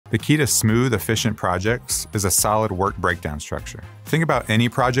The key to smooth, efficient projects is a solid work breakdown structure. Think about any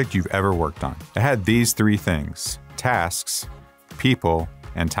project you've ever worked on. It had these three things: tasks, people,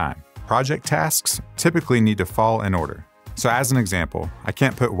 and time. Project tasks typically need to fall in order. So as an example, I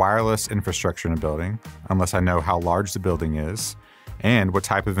can't put wireless infrastructure in a building unless I know how large the building is and what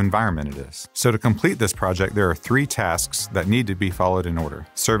type of environment it is. So to complete this project, there are three tasks that need to be followed in order: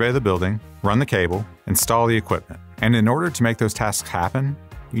 survey the building, run the cable, install the equipment. And in order to make those tasks happen,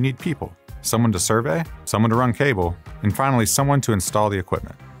 you need people. Someone to survey, someone to run cable, and finally someone to install the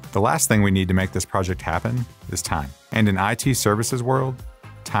equipment. The last thing we need to make this project happen is time. And in IT services world,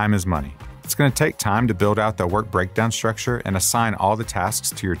 time is money. It's going to take time to build out the work breakdown structure and assign all the tasks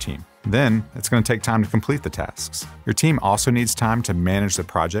to your team. Then it's going to take time to complete the tasks. Your team also needs time to manage the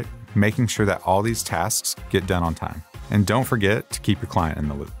project, making sure that all these tasks get done on time. And don't forget to keep your client in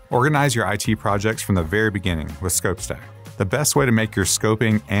the loop. Organize your IT projects from the very beginning with ScopeStack. The best way to make your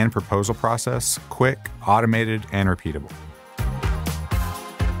scoping and proposal process quick, automated, and repeatable.